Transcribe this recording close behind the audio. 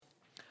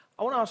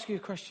I want to ask you a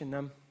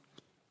question.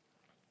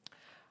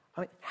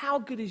 How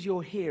good is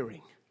your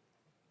hearing?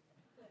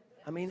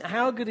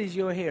 How good is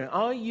your hearing?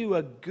 Are you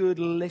a good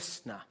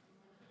listener?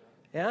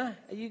 Yeah?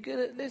 Are you good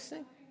at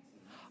listening?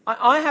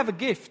 I have a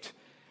gift.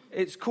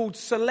 It's called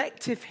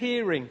selective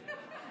hearing.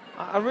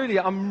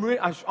 I'm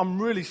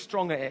really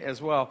strong at it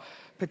as well,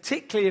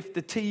 particularly if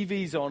the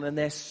TV's on and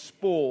there's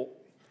sport.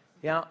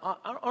 Yeah,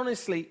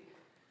 honestly,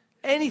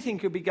 anything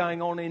could be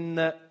going on in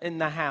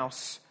the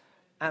house,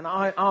 and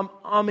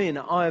I'm in.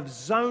 I have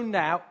zoned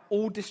out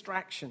all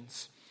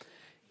distractions.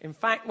 In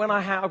fact,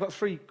 I've got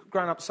 3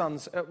 grown-up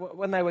sons.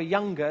 When they were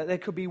younger, there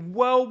could be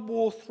World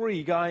War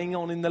III going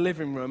on in the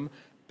living room,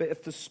 but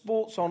if the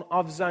sport's on,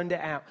 I've zoned it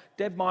out.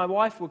 Deb, my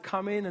wife, would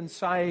come in and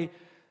say,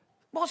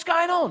 "What's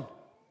going on?"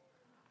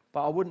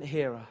 But I wouldn't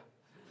hear her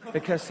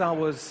because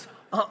I've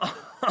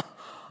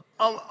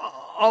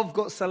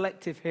got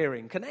selective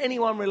hearing. Can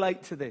anyone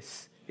relate to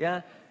this?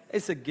 Yeah?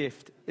 It's a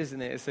gift, isn't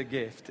it? It's a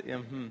gift.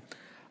 Mm-hmm.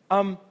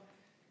 Do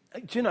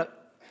you know,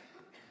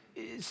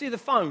 see the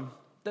phone?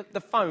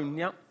 The phone,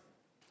 yeah? I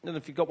don't know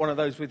if you've got one of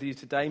those with you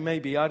today.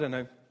 Maybe, I don't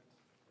know.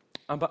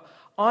 But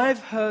I've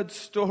heard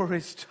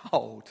stories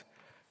told.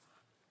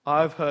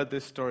 I've heard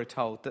this story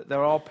told that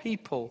there are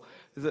people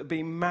that have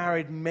been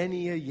married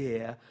many a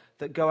year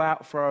that go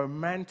out for a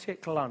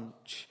romantic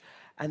lunch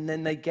and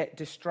then they get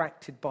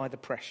distracted by the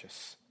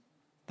precious,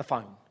 the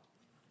phone.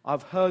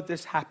 I've heard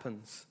this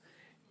happens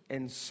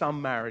in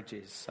some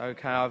marriages,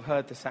 okay? I've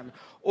heard this happen.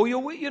 Or you're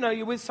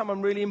with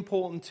someone really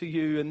important to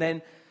you, and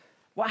then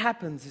what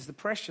happens is the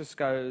precious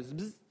goes,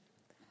 bzz,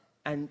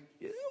 and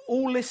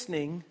all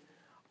listening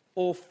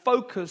or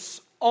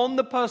focus on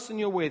the person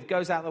you're with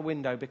goes out the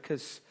window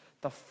because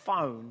the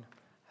phone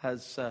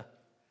has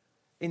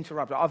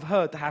interrupted. I've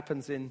heard that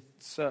happens in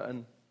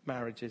certain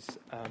marriages,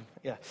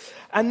 yeah.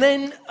 And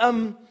then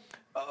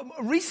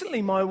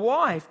recently my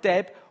wife,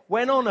 Deb,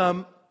 went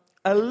on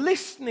a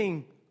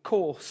listening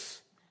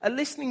course, a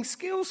listening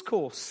skills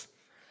course.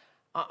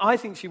 I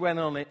think she went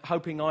on it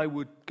hoping I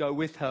would go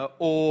with her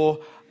or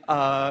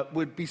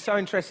would be so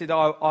interested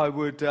I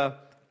would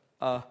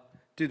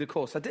do the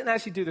course. I didn't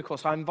actually do the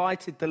course. I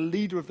invited the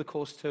leader of the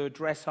course to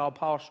address our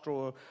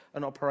pastoral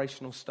and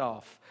operational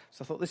staff.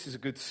 So I thought this is a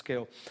good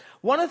skill.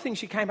 One of the things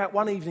she came back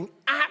one evening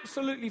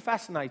absolutely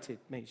fascinated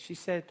me. She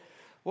said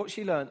what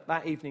she learned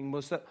that evening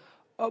was that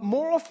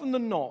more often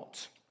than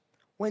not,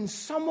 when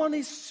someone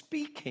is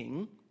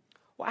speaking,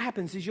 what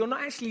happens is you're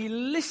not actually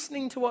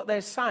listening to what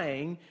they're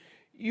saying,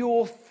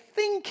 you're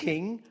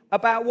thinking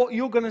about what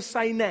you're going to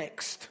say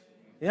next.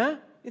 Yeah?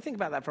 You think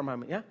about that for a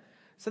moment, yeah?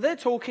 So they're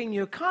talking,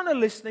 you're kind of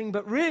listening,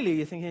 but really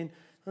you're thinking,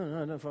 oh, no, I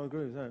don't know if I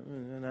agree with that.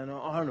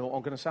 No, I don't know what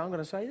I'm going to say. I'm going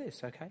to say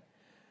this, okay?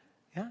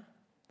 Yeah?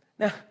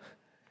 Now,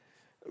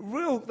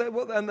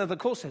 the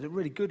course said that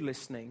really good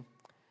listening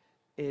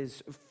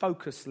is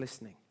focused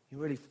listening.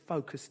 You're really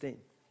focused in.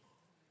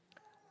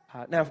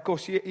 Now, of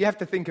course, you have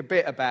to think a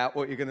bit about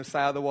what you're going to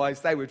say,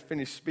 otherwise they would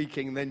finish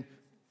speaking and then,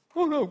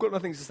 oh no, I've got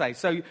nothing to say.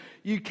 So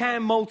you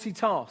can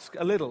multitask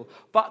a little.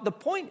 But the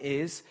point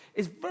is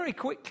very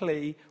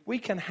quickly we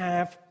can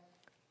have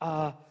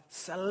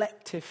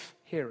selective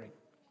hearing.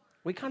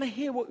 We kind of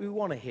hear what we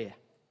want to hear.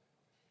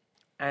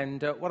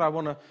 And what I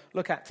want to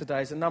look at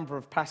today is a number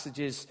of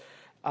passages.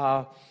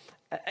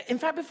 In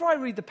fact, before I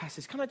read the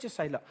passage, can I just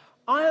say, look,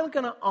 I am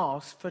going to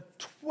ask for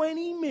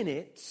 20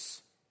 minutes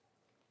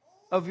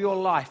of your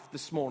life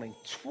this morning.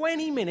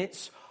 20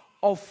 minutes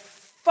of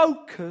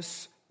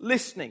focus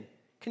listening.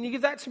 Can you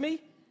give that to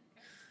me?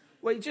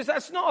 Well,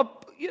 that's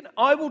not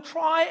I will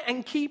try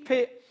and keep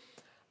it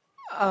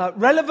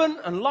relevant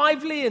and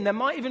lively, and they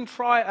might even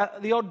try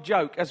the odd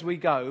joke as we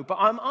go. But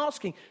I'm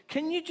asking,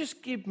 can you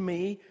just give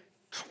me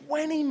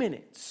 20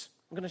 minutes?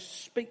 I'm going to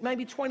speak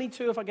maybe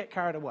 22 if I get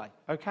carried away,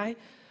 okay?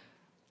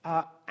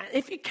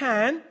 If you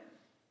can,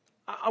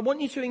 I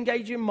want you to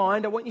engage your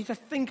mind. I want you to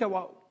think of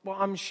what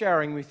I'm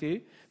sharing with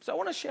you. So I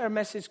want to share a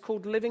message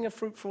called Living a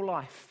Fruitful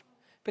Life.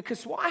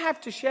 Because what I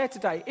have to share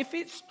today, if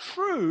it's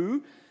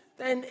true,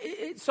 then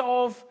it's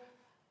of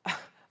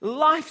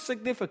life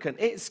significant.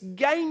 It's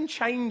game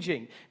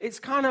changing.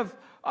 It's I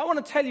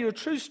want to tell you a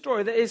true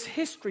story that is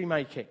history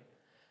making.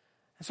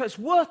 And so it's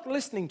worth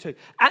listening to.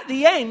 At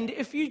the end,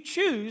 if you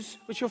choose,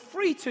 which you're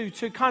free to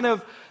kind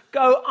of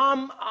go,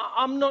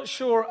 I'm not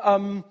sure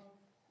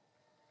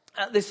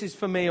this is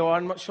for me, or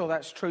I'm not sure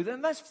that's true,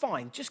 then that's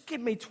fine. Just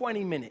give me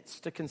 20 minutes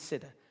to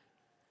consider.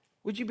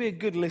 Would you be a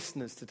good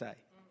listeners today?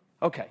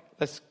 Okay,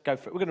 let's go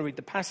for it. We're going to read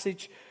the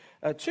passage,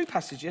 2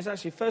 passages.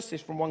 Actually, first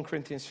is from 1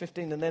 Corinthians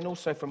 15, and then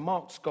also from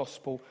Mark's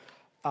Gospel.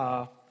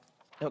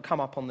 It'll come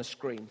up on the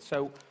screen.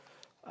 So,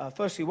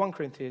 firstly, 1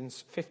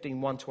 Corinthians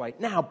 15, 1-8.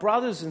 Now,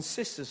 brothers and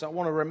sisters, I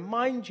want to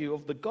remind you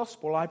of the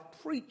gospel I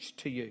preached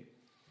to you,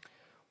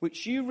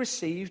 which you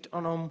received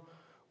and on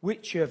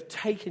which you have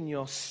taken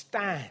your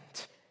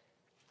stand.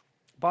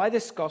 By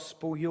this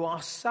gospel you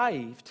are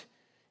saved,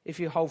 if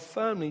you hold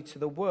firmly to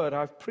the word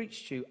I've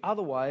preached to you.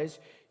 Otherwise,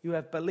 you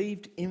have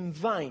believed in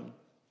vain.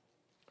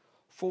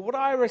 For what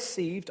I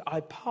received,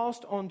 I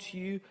passed on to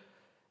you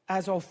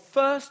as of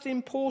first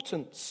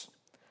importance,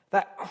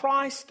 that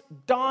Christ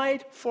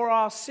died for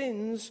our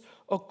sins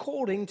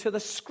according to the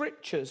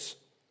Scriptures,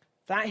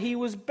 that he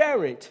was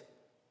buried,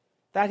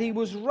 that he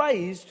was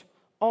raised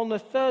on the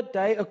third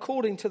day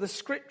according to the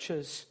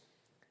Scriptures,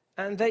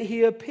 and that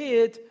he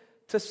appeared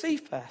to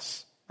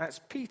Cephas, that's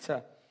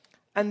Peter,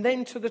 and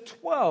then to the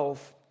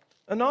 12.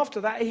 And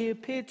after that, he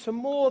appeared to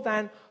more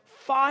than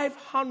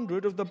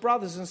 500 of the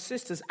brothers and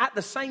sisters at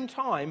the same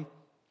time,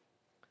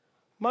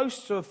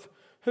 most of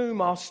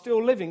whom are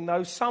still living,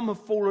 though some have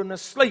fallen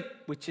asleep,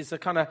 which is a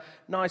kind of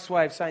nice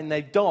way of saying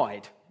they've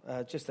died,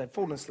 just they've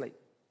fallen asleep.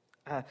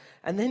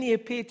 And then he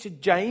appeared to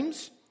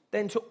James,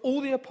 then to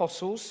all the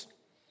apostles,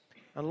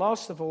 and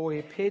last of all, he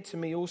appeared to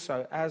me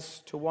also as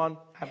to one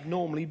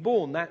abnormally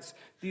born. That's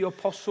the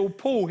Apostle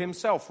Paul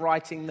himself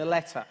writing the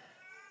letter.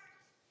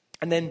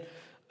 And then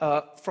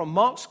from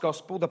Mark's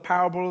Gospel, the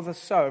parable of the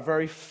sower, a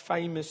very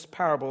famous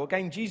parable.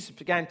 Again, Jesus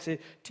began to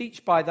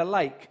teach by the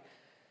lake.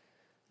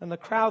 And the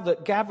crowd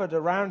that gathered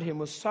around him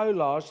was so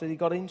large that he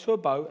got into a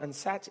boat and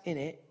sat in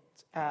it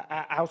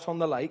out on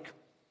the lake,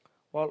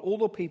 while all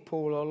the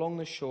people were along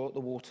the shore at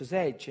the water's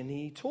edge. And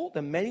he taught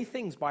them many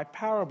things by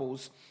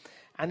parables.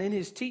 And in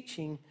his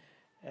teaching,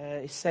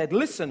 he said,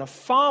 "Listen, a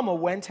farmer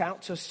went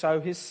out to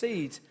sow his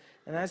seed.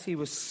 And as he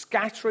was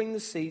scattering the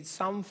seed,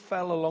 some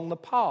fell along the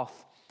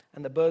path,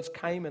 and the birds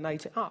came and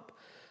ate it up.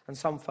 And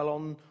some fell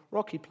on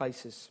rocky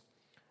places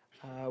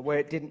where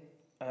it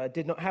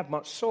did not have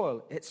much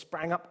soil. It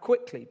sprang up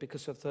quickly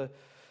because of the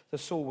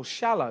soil was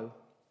shallow.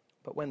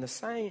 But when the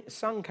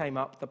sun came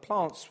up, the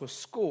plants were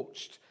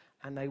scorched,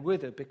 and they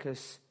withered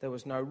because there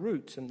was no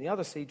roots. And the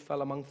other seed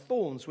fell among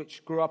thorns,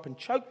 which grew up and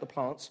choked the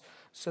plants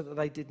so that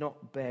they did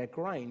not bear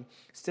grain.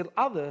 Still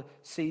other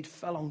seed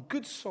fell on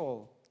good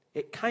soil.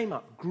 It came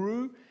up,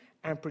 grew,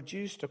 and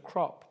produced a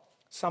crop,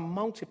 some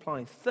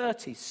multiplying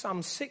 30,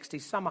 some 60,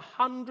 some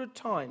 100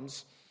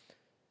 times."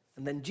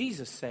 And then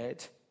Jesus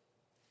said,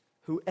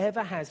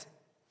 "Whoever has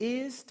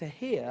ears to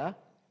hear,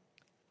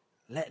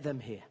 let them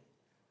hear."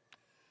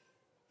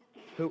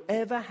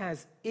 Whoever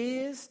has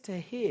ears to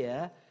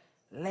hear,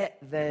 let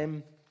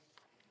them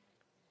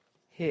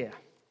hear.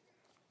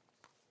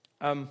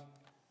 If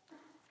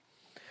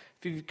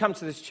you've come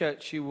to this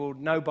church, you will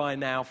know by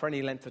now, for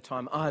any length of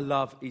time, I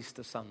love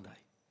Easter Sunday.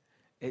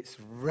 It's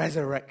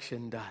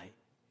Resurrection Day.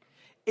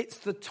 It's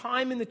the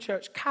time in the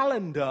church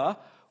calendar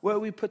where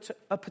we put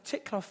a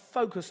particular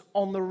focus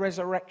on the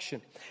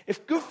resurrection.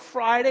 If Good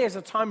Friday is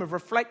a time of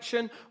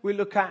reflection, we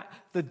look at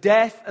the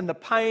death and the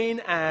pain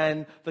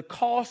and the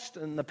cost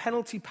and the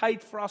penalty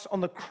paid for us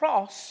on the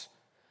cross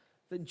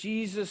that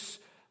Jesus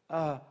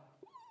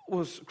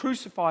was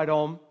crucified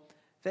on,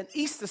 then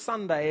Easter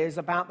Sunday is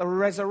about the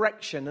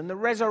resurrection. And the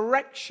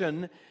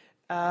resurrection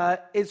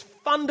is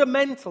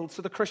fundamental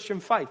to the Christian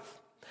faith.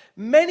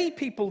 Many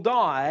people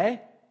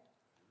die.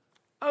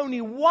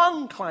 Only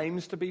one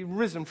claims to be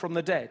risen from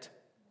the dead.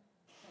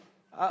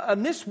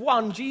 And this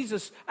one,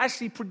 Jesus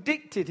actually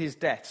predicted his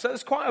death. So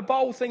it's quite a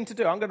bold thing to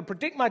do. I'm going to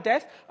predict my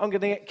death, I'm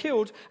going to get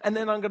killed, and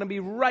then I'm going to be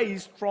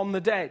raised from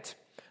the dead.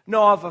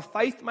 No other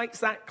faith makes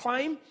that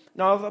claim.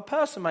 No other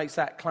person makes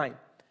that claim.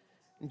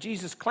 And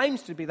Jesus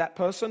claims to be that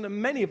person,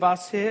 and many of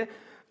us here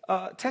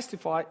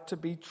testify to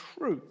be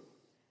true.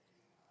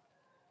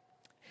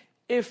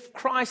 If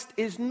Christ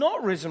is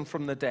not risen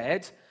from the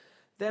dead,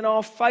 then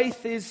our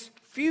faith is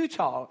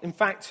futile. In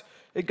fact,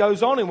 it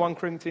goes on in 1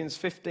 Corinthians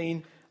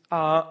 15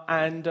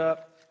 and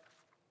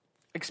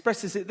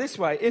expresses it this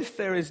way: if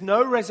there is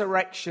no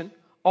resurrection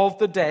of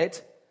the dead,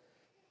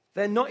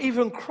 then not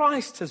even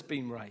Christ has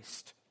been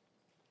raised.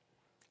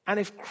 And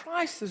if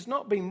Christ has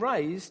not been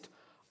raised,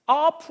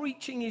 our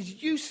preaching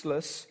is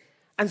useless,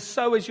 and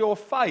so is your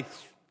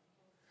faith.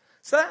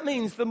 So that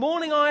means the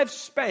morning I have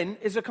spent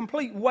is a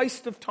complete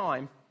waste of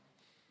time.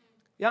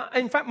 Yeah,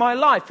 in fact, my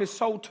life is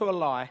sold to a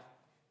lie.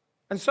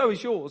 And so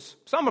is yours.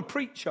 So I'm a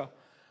preacher.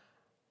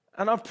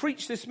 And I've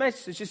preached this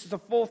message. This is the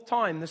fourth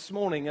time this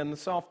morning and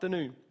this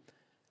afternoon.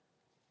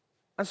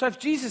 And so if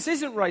Jesus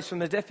isn't raised from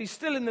the dead, he's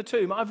still in the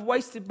tomb. I've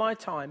wasted my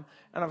time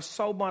and I've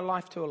sold my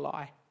life to a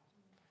lie.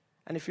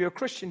 And if you're a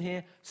Christian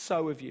here,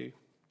 so have you.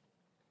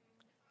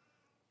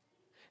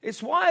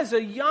 It's why as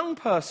a young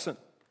person,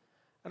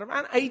 at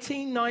around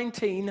 18,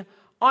 19,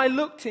 I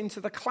looked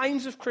into the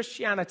claims of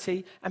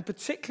Christianity and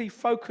particularly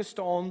focused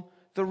on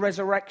the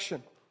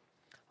resurrection.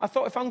 I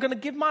thought, if I'm going to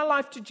give my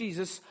life to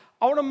Jesus,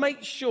 I want to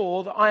make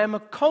sure that I am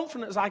as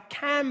confident as I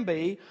can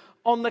be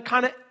on the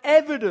kind of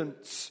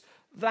evidence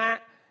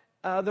that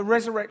the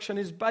resurrection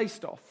is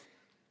based off.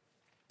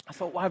 I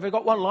thought, well, have I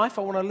got one life?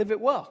 I want to live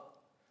it well.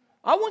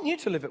 I want you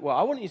to live it well.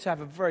 I want you to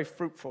have a very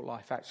fruitful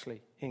life,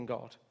 actually, in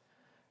God.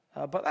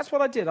 But that's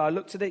what I did. I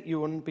looked at it. You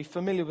will be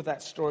familiar with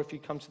that story if you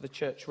come to the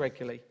church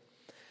regularly.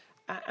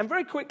 And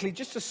very quickly,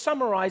 just to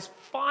summarize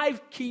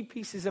 5 key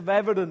pieces of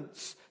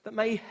evidence that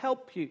may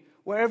help you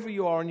wherever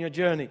you are on your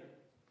journey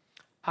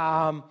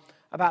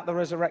about the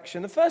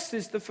resurrection. The first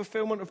is the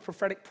fulfillment of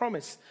prophetic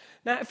promise.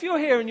 Now, if you're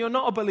here and you're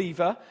not a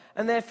believer,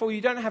 and therefore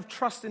you don't have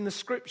trust in the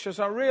Scriptures,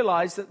 I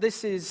realize that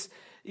this is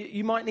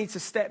You might need to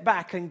step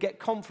back and get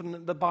confident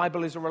that the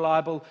Bible is a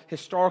reliable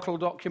historical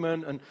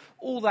document and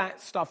all that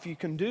stuff you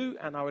can do,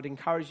 and I would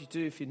encourage you to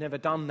do if you've never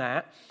done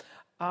that.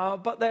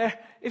 But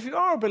if you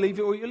are a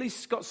believer, or you at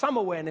least got some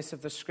awareness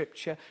of the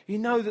Scripture, you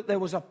know that there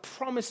was a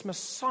promised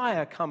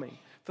Messiah coming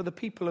for the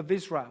people of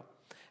Israel.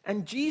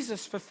 And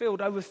Jesus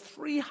fulfilled over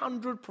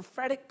 300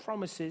 prophetic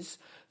promises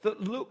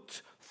that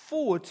looked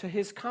forward to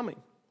his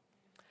coming.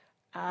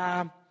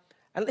 And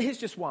here's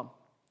just one.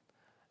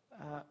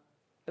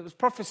 It was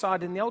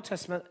prophesied in the Old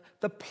Testament,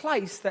 the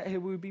place that he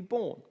would be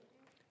born.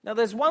 Now,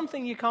 there's one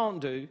thing you can't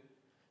do,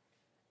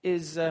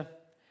 is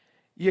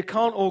you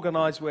can't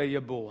organize where you're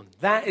born.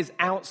 That is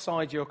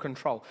outside your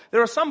control.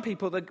 There are some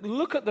people that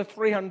look at the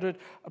 300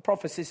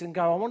 prophecies and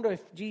go, I wonder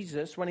if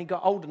Jesus, when he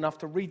got old enough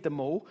to read them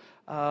all,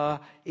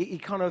 he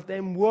kind of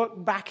then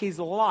worked back his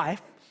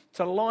life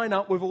to line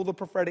up with all the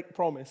prophetic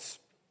promise.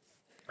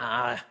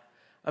 That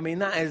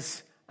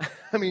is,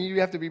 you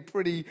have to be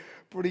pretty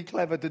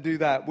clever to do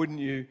that, wouldn't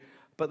you?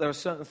 But there are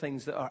certain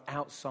things that are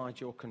outside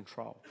your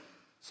control.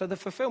 So the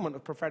fulfillment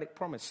of prophetic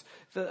promise.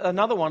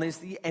 Another one is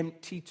the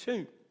empty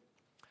tomb.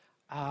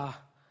 I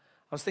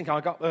was thinking, I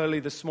got early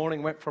this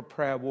morning, went for a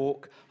prayer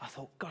walk. I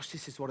thought, gosh,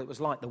 this is what it was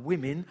like. The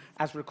women,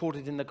 as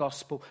recorded in the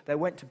gospel, they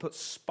went to put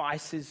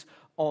spices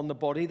on the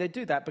body. They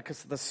do that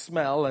because of the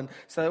smell. And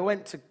so they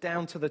went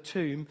down to the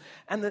tomb,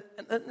 and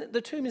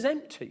the tomb is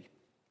empty.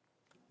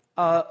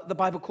 The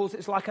Bible calls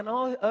it's like an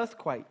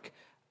earthquake.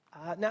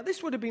 Now,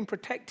 this would have been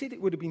protected.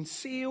 It would have been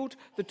sealed,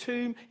 the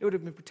tomb. It would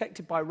have been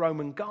protected by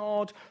Roman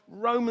guard.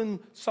 Roman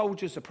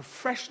soldiers are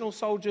professional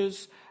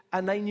soldiers,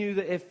 and they knew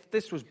that if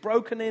this was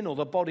broken in or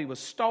the body was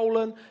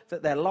stolen,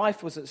 that their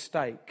life was at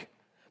stake.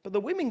 But the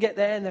women get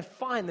there and they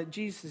find that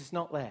Jesus is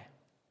not there.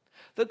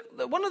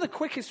 One of the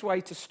quickest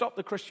ways to stop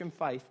the Christian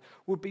faith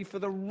would be for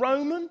the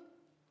Roman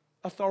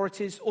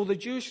authorities or the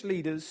Jewish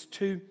leaders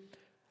to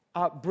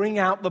bring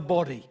out the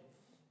body.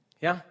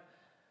 Yeah?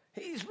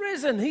 He's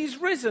risen, he's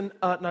risen.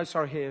 No,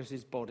 sorry, here's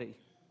his body.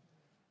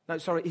 No,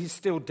 sorry, he's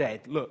still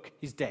dead. Look,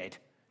 he's dead.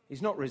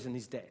 He's not risen,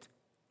 he's dead.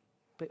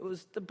 But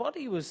the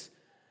body was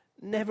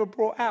never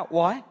brought out.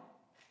 Why?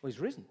 Well, he's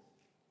risen.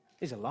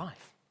 He's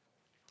alive.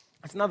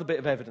 That's another bit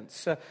of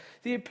evidence.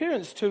 The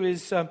appearance to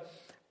his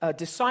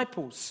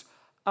disciples.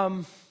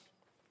 And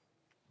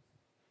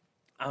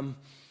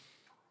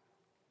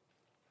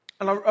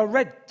I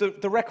read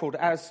the record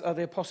as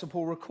the Apostle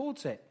Paul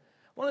records it.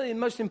 One of the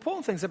most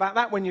important things about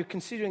that when you're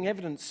considering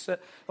evidence,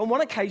 on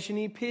one occasion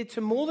he appeared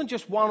to more than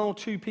just one or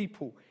two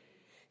people.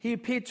 He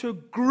appeared to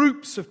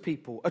groups of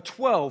people,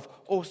 12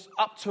 or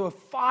up to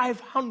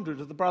 500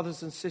 of the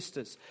brothers and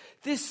sisters.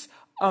 This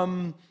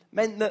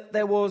meant that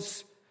there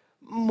was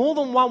more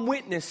than one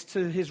witness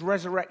to his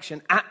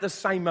resurrection at the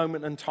same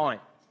moment in time.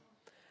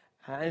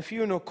 And if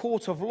you're in a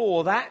court of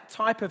law, that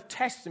type of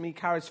testimony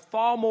carries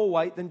far more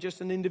weight than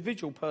just an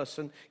individual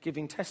person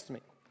giving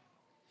testimony.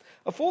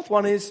 A fourth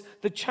one is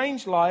the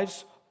changed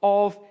lives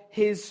of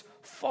his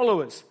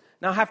followers.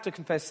 Now, I have to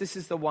confess, this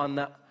is the one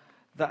that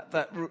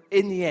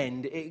in the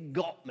end, it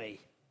got me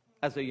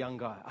as a young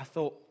guy. I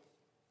thought,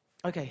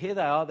 okay, here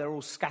they are. They're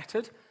all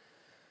scattered.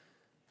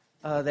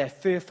 They're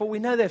fearful. We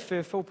know they're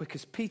fearful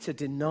because Peter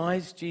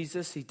denies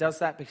Jesus. He does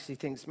that because he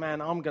thinks,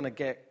 man, I'm going to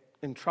get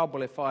in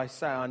trouble if I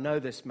say I know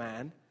this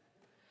man.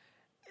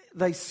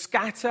 They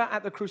scatter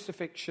at the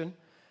crucifixion.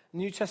 The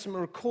New Testament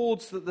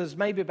records that there's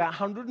maybe about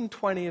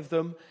 120 of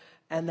them,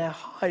 and they're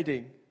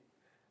hiding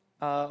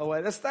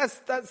away.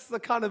 That's the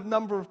kind of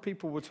number of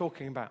people we're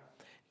talking about.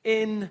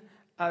 In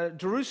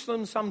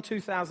Jerusalem some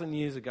 2,000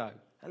 years ago,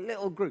 a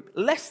little group,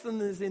 less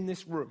than is in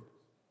this room,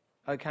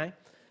 okay?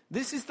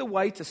 This is the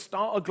way to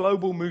start a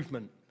global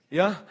movement,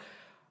 yeah?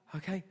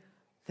 Okay?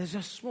 They're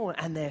just small,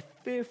 and they're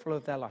fearful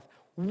of their life.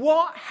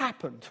 What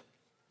happened?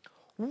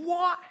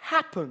 What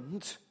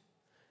happened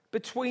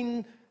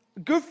between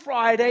Good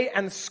Friday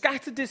and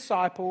scattered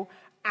disciple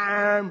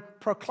and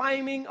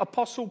proclaiming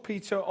Apostle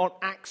Peter on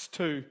Acts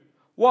 2?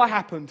 What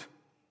happened?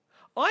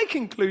 I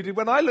concluded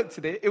when I looked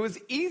at it, it was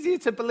easier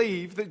to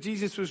believe that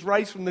Jesus was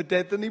raised from the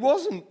dead than he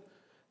wasn't.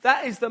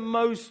 That is the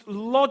most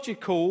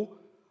logical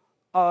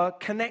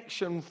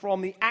connection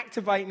from the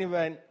activating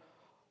event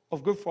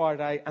of Good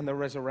Friday and the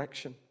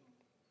resurrection.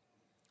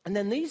 And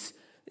then these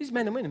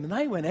men and women,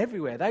 they went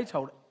everywhere. They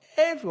told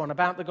everyone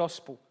about the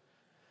gospel.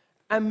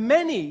 And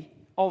many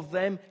of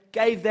them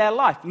gave their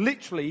life,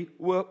 literally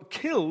were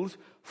killed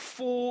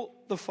for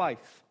the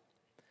faith.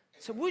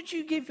 So would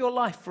you give your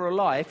life for a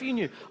lie if you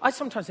knew? I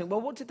sometimes think,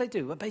 well, what did they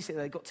do? Well,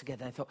 basically they got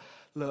together and thought,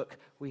 look,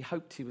 we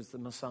hoped he was the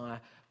Messiah,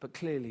 but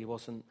clearly he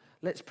wasn't.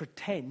 Let's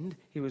pretend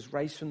he was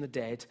raised from the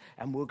dead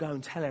and we'll go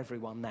and tell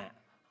everyone that.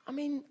 I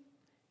mean,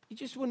 you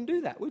just wouldn't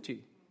do that, would you?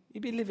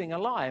 You'd be living a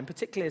lie, and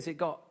particularly as it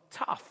got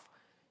tough,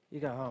 you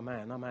go, oh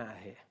man, I'm out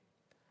of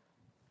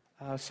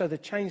here. So the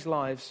changed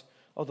lives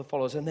of the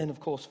followers, and then, of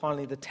course,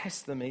 finally, the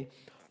testimony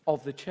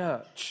of the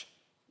church.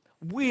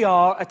 We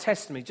are a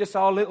testimony, just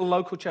our little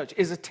local church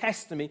is a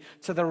testimony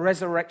to the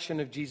resurrection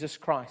of Jesus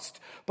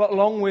Christ. But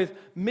along with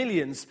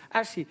millions,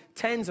 actually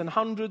tens and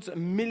hundreds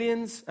and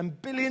millions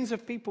and billions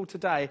of people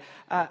today,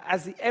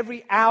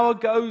 every hour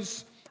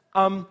goes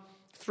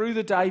through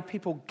the day,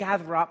 people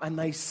gather up and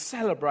they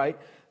celebrate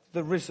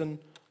the risen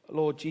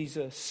Lord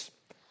Jesus.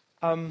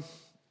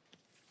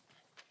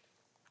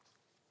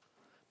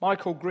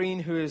 Michael Green,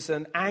 who is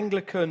an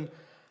Anglican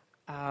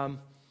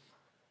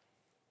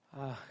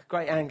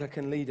great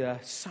Anglican leader,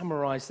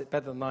 summarized it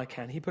better than I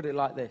can. He put it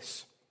like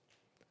this: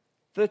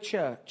 the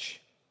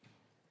church,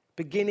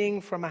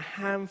 beginning from a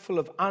handful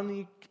of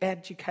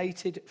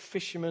uneducated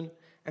fishermen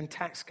and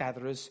tax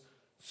gatherers,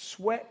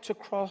 swept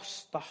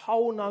across the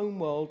whole known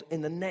world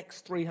in the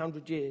next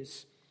 300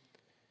 years.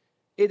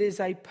 It is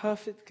a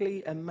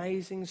perfectly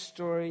amazing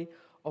story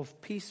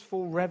of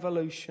peaceful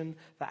revolution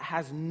that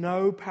has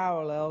no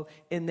parallel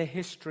in the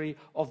history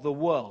of the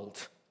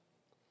world.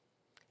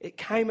 It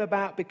came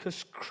about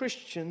because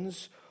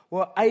Christians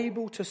were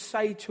able to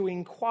say to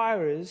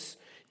inquirers,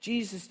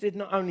 Jesus did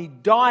not only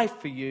die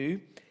for you,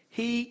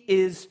 he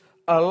is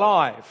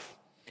alive.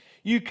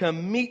 You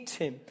can meet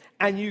him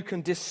and you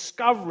can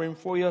discover him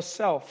for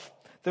yourself.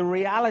 The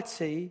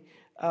reality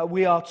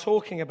we are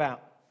talking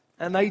about.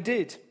 And they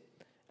did.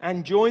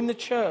 And joined the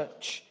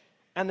church.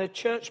 And the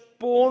church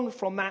born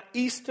from that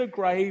Easter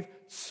grave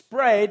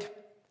spread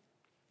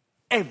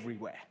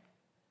everywhere.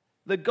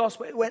 The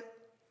gospel, it went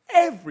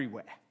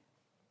everywhere.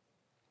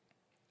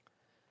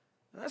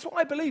 That's what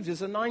I believed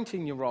as a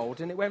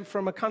 19-year-old, and it went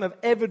from a kind of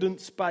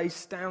evidence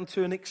base down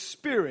to an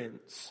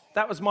experience.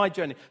 That was my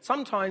journey.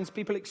 Sometimes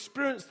people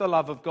experience the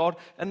love of God,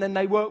 and then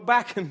they work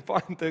back and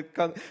find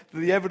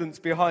the evidence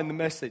behind the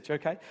message,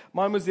 okay?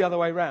 Mine was the other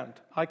way around.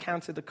 I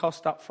counted the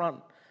cost up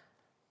front.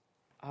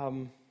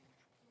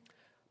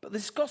 But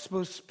this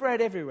gospel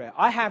spread everywhere.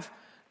 I have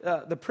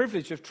the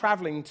privilege of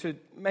traveling to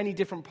many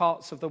different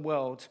parts of the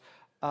world.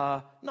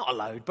 Not a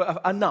load,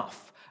 but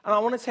enough. And I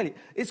want to tell you,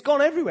 it's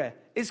gone everywhere.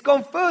 It's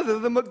gone further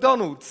than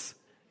McDonald's.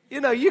 You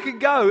know, you can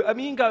go, you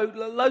can go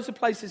loads of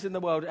places in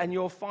the world and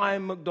you'll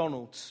find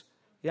McDonald's.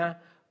 Yeah?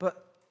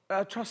 But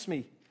trust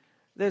me,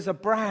 there's a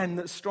brand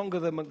that's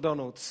stronger than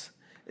McDonald's.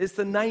 It's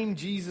the name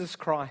Jesus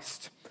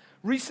Christ.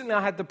 Recently,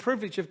 I had the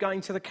privilege of going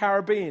to the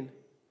Caribbean.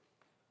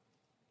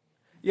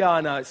 Yeah,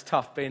 I know it's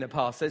tough being a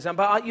pastor,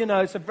 but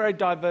it's a very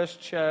diverse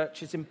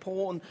church. It's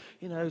important,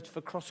 for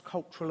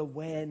cross-cultural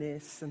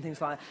awareness and things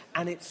like that.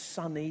 And it's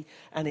sunny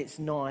and it's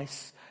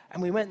nice.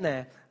 And we went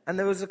there, and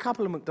there was a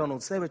couple of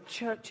McDonald's. There were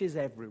churches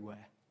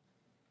everywhere,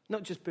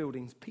 not just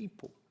buildings,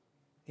 people.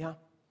 Yeah.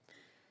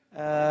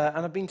 And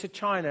I've been to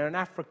China and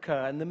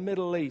Africa and the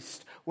Middle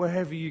East,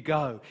 wherever you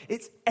go.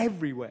 It's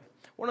everywhere.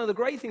 One of the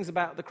great things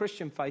about the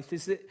Christian faith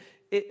is that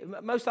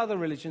most other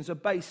religions are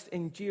based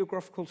in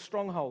geographical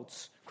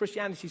strongholds.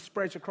 Christianity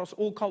spreads across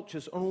all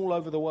cultures and all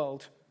over the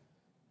world.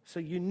 It's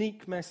a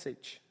unique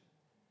message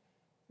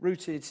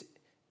rooted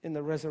in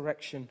the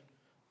resurrection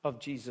of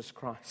Jesus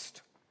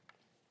Christ.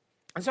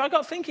 And so I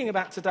got thinking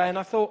about today and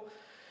I thought,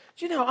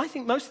 I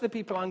think most of the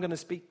people I'm going to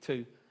speak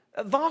to,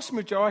 a vast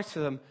majority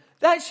of them,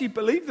 they actually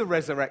believe the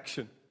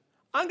resurrection.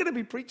 I'm going to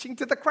be preaching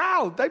to the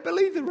crowd. They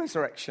believe the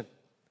resurrection.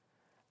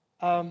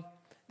 The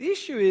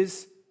issue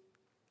is,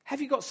 have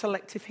you got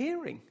selective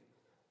hearing?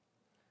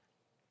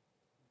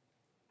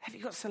 Have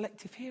you got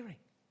selective hearing?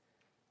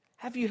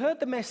 Have you heard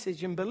the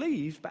message and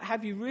believed, but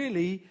have you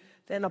really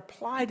then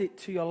applied it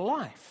to your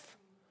life?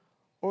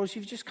 Or as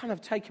you've just kind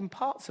of taken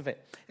parts of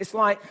it? It's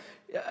like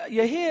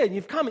you're here and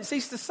you've come. It's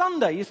Easter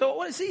Sunday. You thought,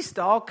 well, it's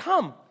Easter, I'll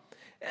come.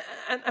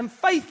 And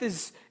faith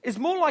is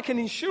more like an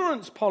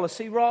insurance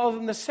policy rather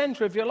than the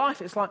center of your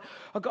life. It's like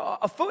I've got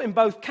a foot in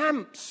both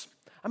camps.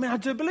 I mean, I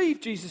do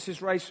believe Jesus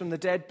is raised from the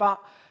dead, but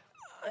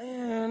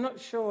I'm not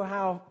sure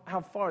how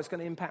far it's going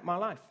to impact my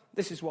life.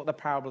 This is what the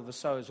parable of the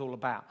sower is all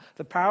about.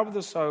 The parable of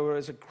the sower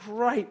is a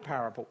great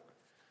parable.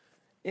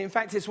 In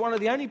fact, it's one of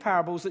the only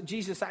parables that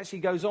Jesus actually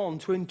goes on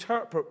to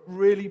interpret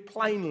really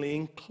plainly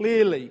and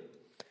clearly.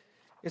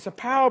 It's a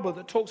parable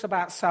that talks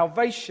about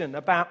salvation,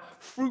 about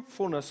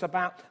fruitfulness,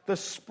 about the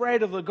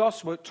spread of the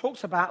gospel. It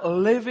talks about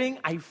living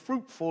a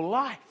fruitful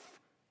life.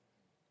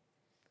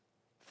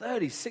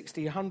 30,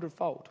 60,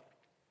 100-fold.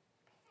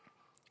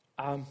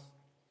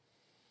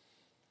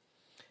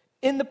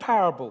 In the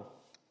parable,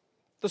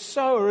 the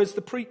sower is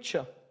the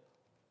preacher.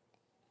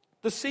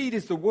 The seed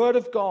is the word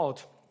of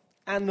God.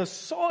 And the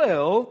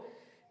soil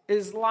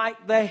is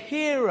like the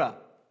hearer.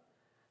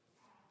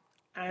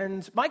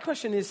 And my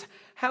question is,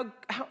 how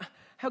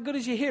good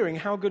is your hearing?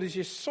 How good is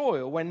your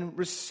soil when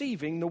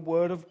receiving the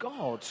word of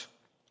God?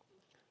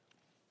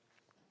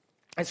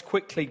 Let's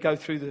quickly go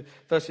through the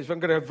verses. I'm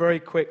going to go very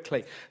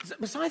quickly.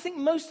 So I think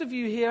most of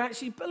you here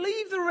actually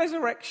believe the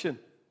resurrection.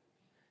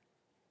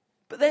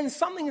 But then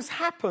something has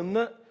happened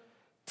that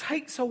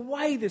takes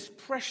away this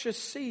precious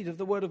seed of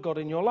the word of God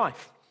in your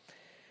life.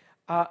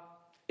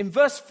 In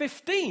verse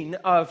 15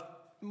 of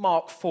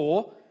Mark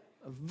 4,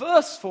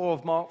 verse 4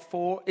 of Mark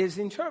 4 is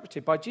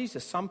interpreted by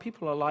Jesus. Some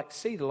people are like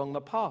seed along the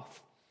path.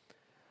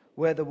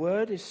 where the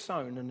word is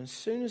sown, and as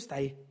soon as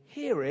they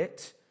hear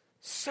it,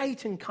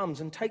 Satan comes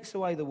and takes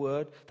away the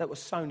word that was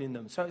sown in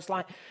them. So it's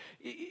like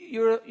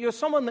you're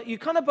someone that you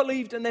kind of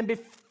believed, and then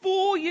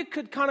before you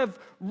could kind of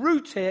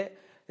root it,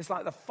 it's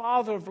like the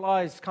father of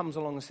lies comes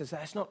along and says,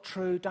 that's not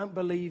true, don't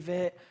believe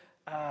it.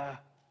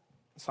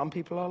 Some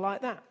people are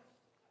like that.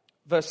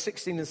 Verse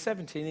 16 and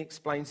 17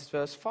 explains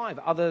verse 5.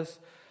 Others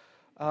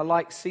are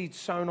like seeds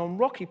sown on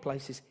rocky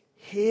places.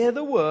 Hear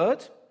the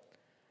word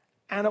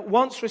and at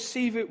once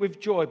receive it with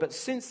joy. But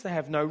since they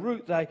have no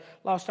root, they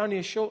last only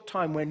a short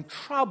time. When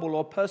trouble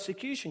or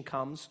persecution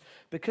comes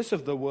because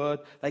of the word,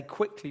 they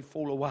quickly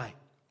fall away.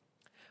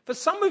 For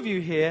some of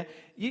you here,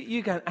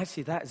 you go,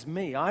 actually, that's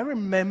me. I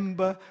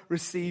remember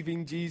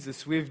receiving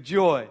Jesus with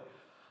joy.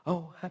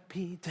 Oh,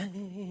 happy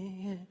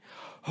day.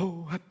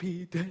 Oh,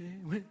 happy day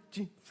when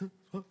Jesus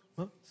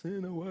was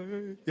in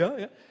away.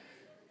 Yeah.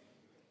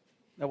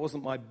 That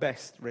wasn't my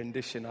best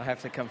rendition, I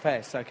have to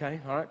confess, okay?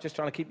 All right, just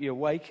trying to keep you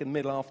awake in the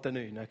middle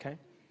afternoon, okay?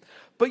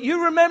 But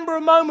you remember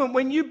a moment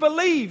when you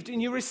believed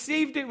and you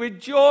received it with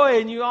joy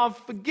and you are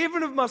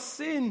forgiven of my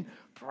sin.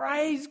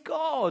 Praise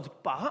God.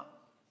 But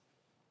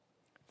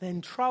then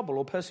trouble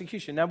or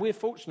persecution. Now, we're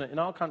fortunate in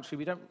our country.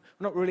 We're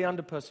not really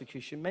under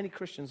persecution. Many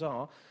Christians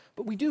are.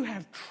 But we do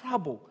have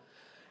trouble.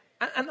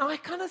 And I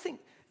kind of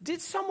think,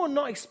 did someone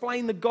not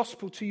explain the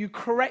gospel to you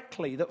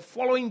correctly, that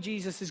following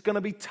Jesus is going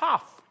to be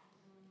tough?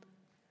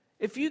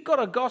 If you've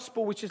got a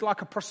gospel which is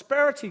like a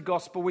prosperity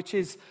gospel, which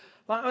is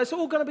like, oh, it's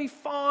all going to be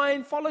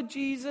fine, follow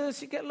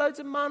Jesus, you get loads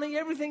of money,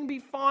 everything will be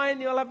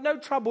fine, you'll have no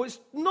trouble. It's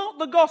not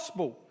the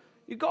gospel.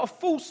 You've got a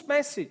false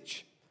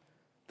message.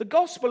 The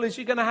gospel is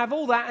you're going to have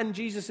all that and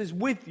Jesus is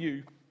with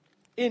you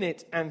in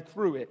it and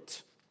through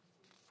it.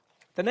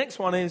 The next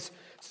one is,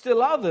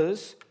 still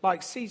others,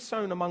 like seed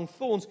sown among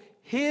thorns,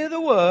 hear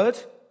the word,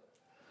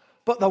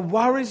 but the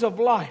worries of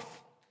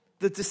life,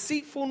 the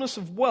deceitfulness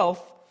of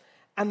wealth,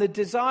 and the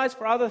desires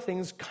for other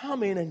things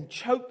come in and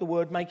choke the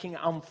word, making it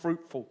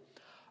unfruitful.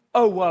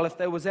 Oh, well, if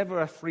there was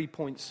ever a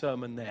 3-point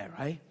sermon there,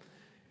 eh?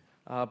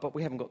 But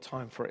we haven't got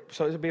time for it.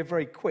 So it'll be a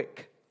very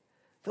quick.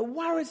 The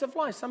worries of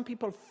life. Some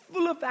people are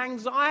full of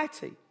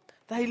anxiety.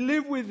 They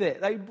live with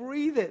it. They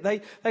breathe it.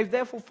 They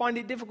therefore find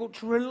it difficult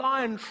to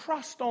rely and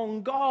trust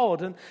on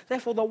God. And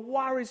therefore the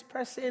worries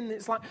press in.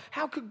 It's like,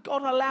 how could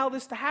God allow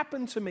this to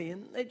happen to me?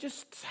 And it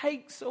just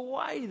takes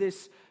away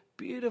this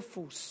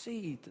beautiful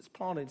seed that's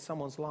planted in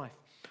someone's life.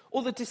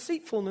 Or the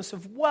deceitfulness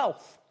of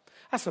wealth.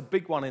 That's a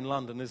big one in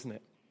London, isn't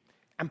it?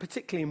 And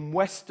particularly in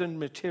Western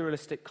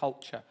materialistic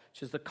culture,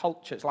 which is the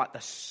culture, it's like the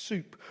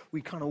soup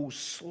we kind of all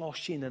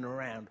slosh in and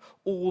around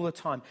all the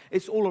time.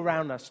 It's all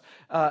around us.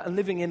 And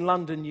living in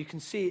London, you can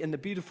see it in the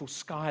beautiful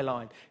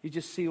skyline. You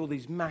just see all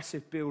these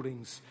massive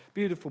buildings,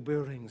 beautiful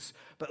buildings,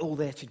 but all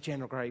there to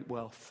generate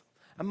wealth.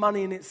 And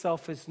money in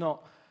itself is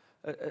not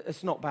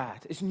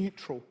bad. It's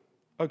neutral,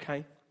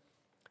 okay?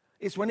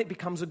 It's when it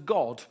becomes a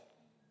god.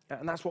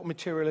 And that's what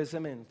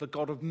materialism is, the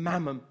god of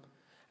mammon.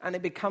 And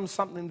it becomes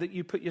something that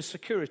you put your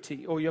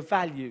security or your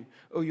value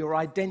or your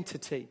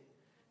identity.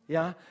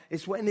 Yeah?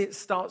 It's when it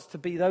starts to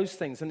be those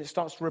things and it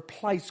starts to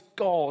replace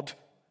God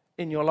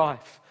in your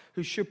life,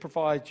 who should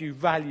provide you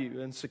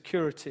value and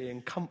security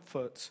and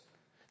comfort.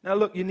 Now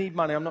look, you need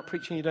money. I'm not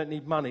preaching you don't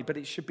need money, but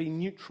it should be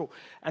neutral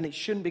and it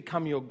shouldn't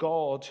become your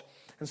God.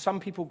 And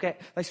some people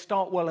they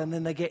start well and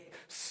then they get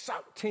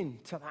sucked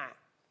into that.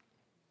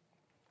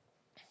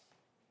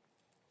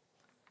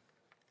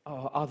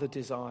 Other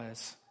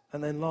desires.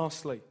 And then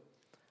lastly,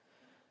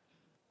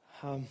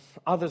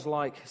 others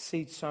like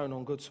seed sown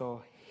on good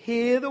soil,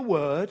 hear the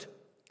word,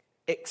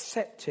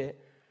 accept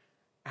it,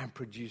 and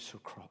produce a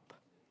crop.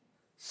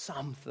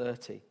 Some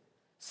 30,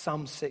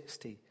 some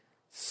 60,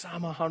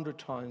 some 100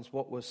 times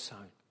what was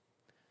sown.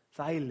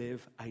 They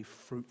live a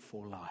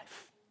fruitful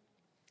life.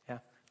 Yeah.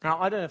 Now,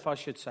 I don't know if I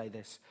should say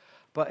this,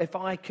 but if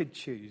I could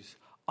choose,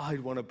 I'd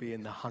want to be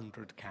in the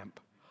 100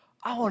 camp.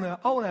 I want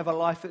to have a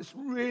life that's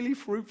really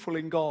fruitful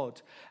in God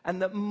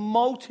and that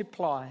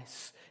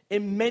multiplies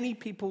in many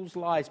people's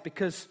lives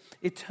because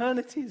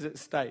eternity is at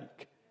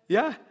stake.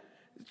 Yeah?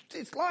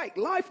 It's like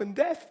life and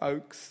death,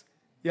 folks.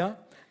 Yeah?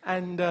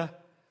 And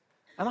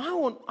I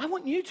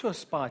want you to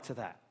aspire to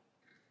that.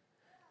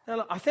 Now,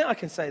 look, I think I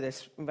can say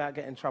this without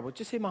getting in trouble.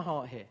 Just hear my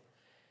heart here.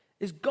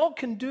 Is God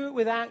can do it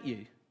without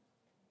you,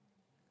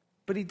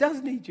 but he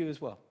does need you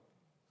as well.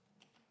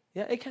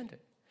 Yeah, he can do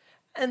it.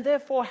 And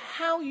therefore,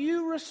 how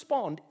you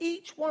respond,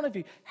 each one of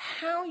you,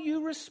 how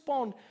you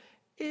respond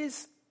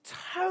is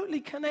totally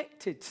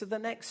connected to the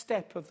next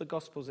step of the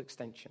gospel's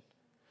extension.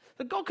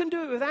 That God can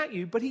do it without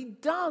you, but he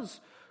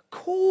does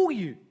call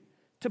you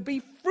to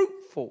be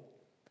fruitful.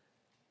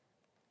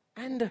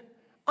 And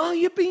are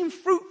you being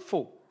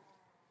fruitful?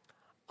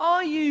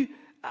 Are you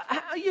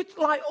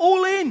like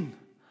all in?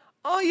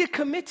 Are you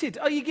committed?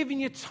 Are you giving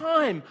your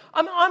time?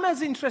 I'm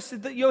as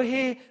interested that you're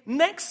here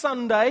next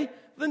Sunday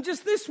than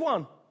just this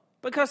one.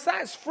 Because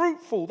that's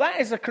fruitful.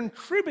 That is a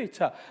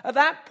contributor. At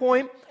that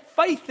point,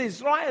 faith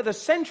is right at the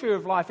center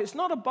of life. It's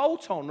not a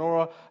bolt-on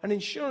or an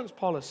insurance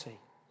policy.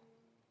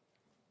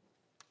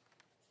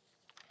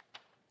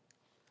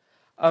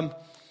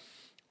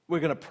 We're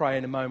going to pray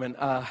in a moment.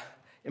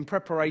 In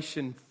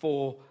preparation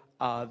for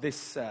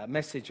this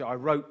message, I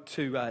wrote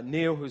to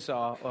Neil, who's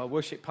our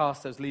worship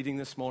pastor, who's leading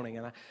this morning,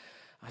 and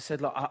I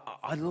said, look,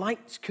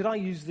 could I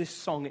use this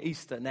song at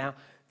Easter? Now,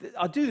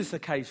 I do this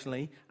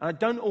occasionally, and I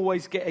don't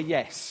always get a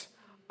yes.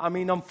 I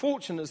mean, I'm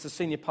fortunate as the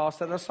senior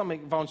pastor. There are some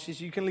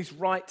advantages. You can at least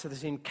write to the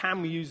team,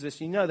 can we use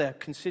this? You know they'll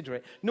consider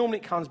it. Normally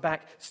it comes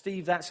back,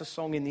 Steve, that's a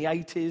song in the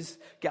 80s,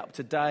 get up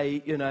to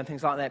date, and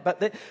things like that.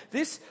 But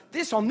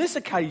on this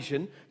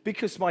occasion,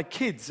 because my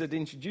kids had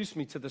introduced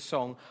me to the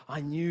song, I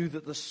knew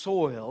that the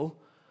soil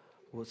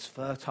was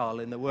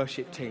fertile in the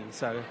worship team.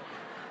 So,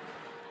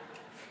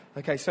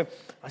 okay, so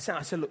I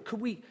said, look,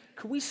 could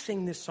we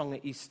sing this song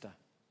at Easter?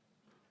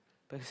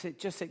 Because it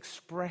just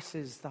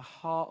expresses the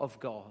heart of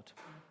God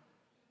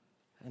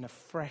in a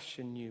fresh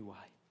and new way.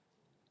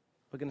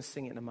 We're going to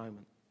sing it in a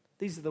moment.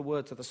 These are the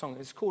words of the song.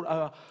 It's called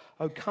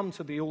Oh Come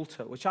to the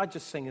Altar, which I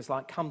just sing is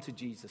like, come to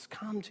Jesus,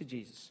 come to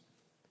Jesus.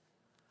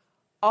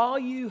 Are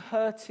you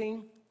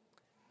hurting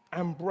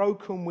and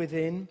broken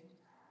within,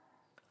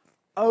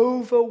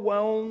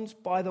 overwhelmed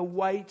by the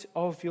weight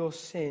of your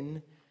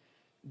sin?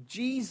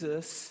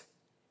 Jesus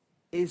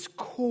is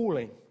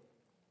calling.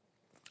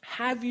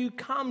 Have you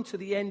come to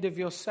the end of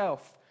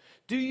yourself?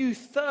 Do you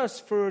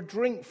thirst for a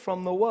drink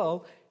from the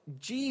well?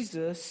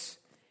 Jesus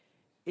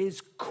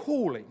is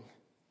calling.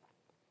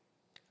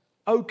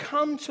 Oh,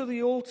 come to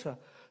the altar.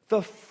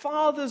 The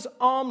Father's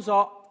arms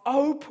are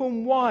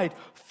open wide.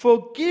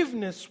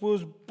 Forgiveness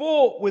was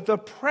bought with the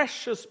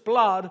precious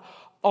blood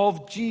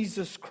of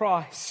Jesus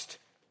Christ.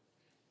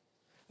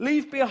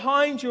 Leave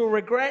behind your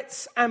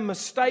regrets and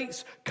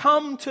mistakes.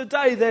 Come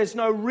today. There's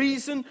no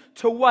reason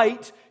to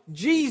wait.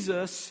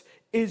 Jesus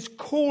is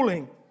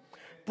calling.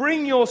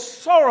 Bring your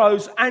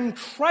sorrows and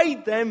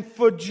trade them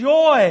for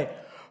joy.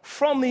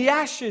 From the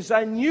ashes,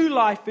 a new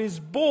life is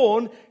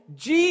born.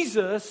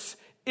 Jesus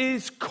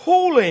is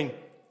calling.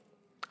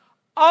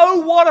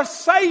 Oh, what a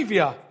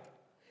Savior.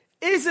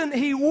 Isn't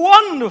He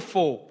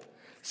wonderful?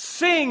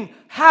 Sing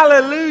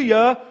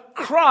hallelujah,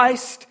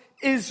 Christ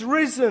is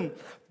risen.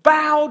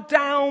 Bow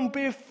down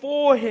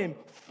before Him,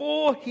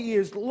 for He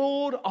is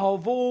Lord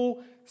of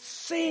all.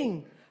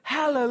 Sing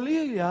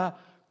hallelujah,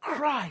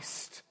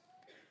 Christ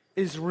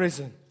is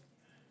risen.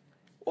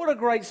 What a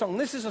great song.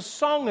 This is a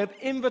song of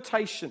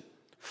invitation,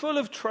 full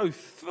of truth,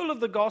 full of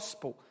the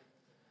gospel.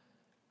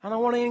 And I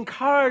want to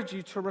encourage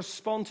you to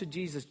respond to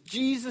Jesus.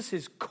 Jesus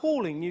is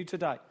calling you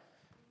today.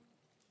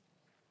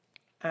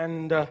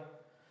 And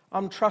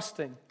I'm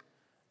trusting,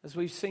 as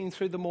we've seen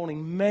through the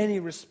morning, many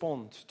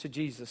respond to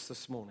Jesus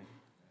this morning.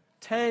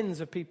 Tens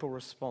of people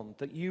respond,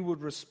 that you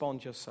would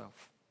respond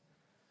yourself.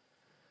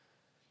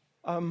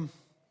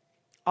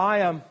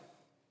 I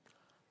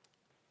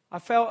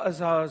felt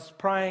as I was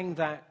praying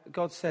that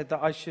God said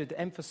that I should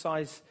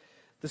emphasize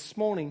this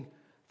morning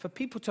for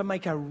people to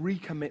make a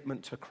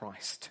recommitment to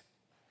Christ.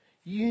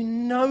 You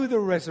know the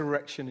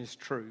resurrection is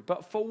true,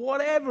 but for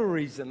whatever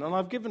reason, and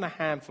I've given a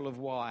handful of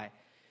why,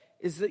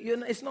 is that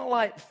it's not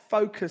like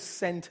focus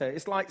center.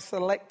 It's like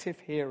selective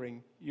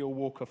hearing your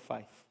walk of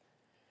faith.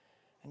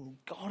 And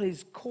God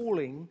is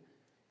calling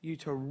you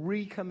to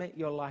recommit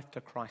your life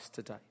to Christ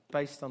today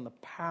based on the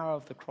power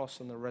of the cross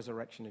and the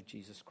resurrection of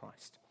Jesus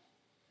Christ.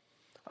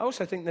 I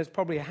also think there's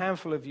probably a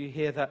handful of you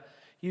here that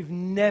you've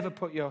never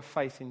put your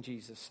faith in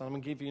Jesus. So I'm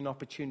going to give you an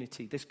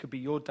opportunity. This could be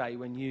your day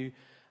when you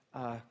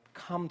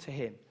come to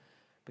Him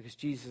because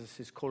Jesus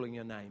is calling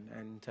your name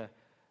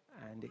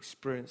and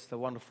experience the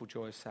wonderful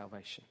joy of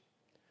salvation.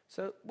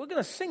 So we're going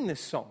to sing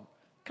this song.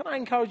 Can I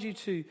encourage you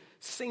to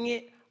sing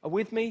it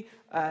with me?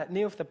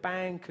 Neil, if the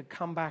band could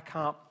come back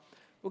up.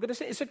 We're going to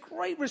sing. It's a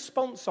great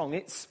response song.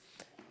 It's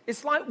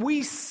like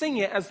we sing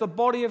it as the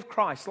body of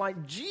Christ.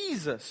 Like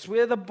Jesus,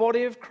 we're the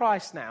body of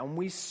Christ now, and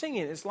we sing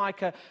it. It's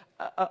like a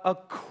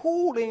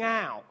calling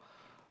out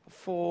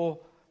for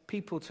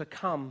people to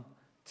come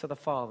to the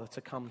Father,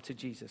 to come to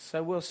Jesus.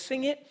 So we'll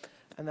sing it,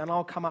 and then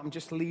I'll come up and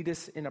just lead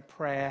us in a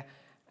prayer.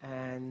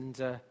 And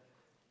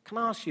can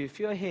I ask you, if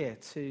you're here,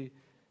 to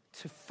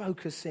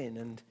focus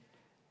in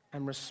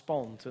and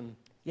respond and,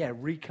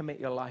 recommit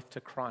your life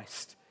to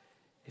Christ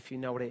if you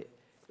know what it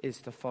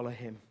is to follow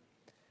Him.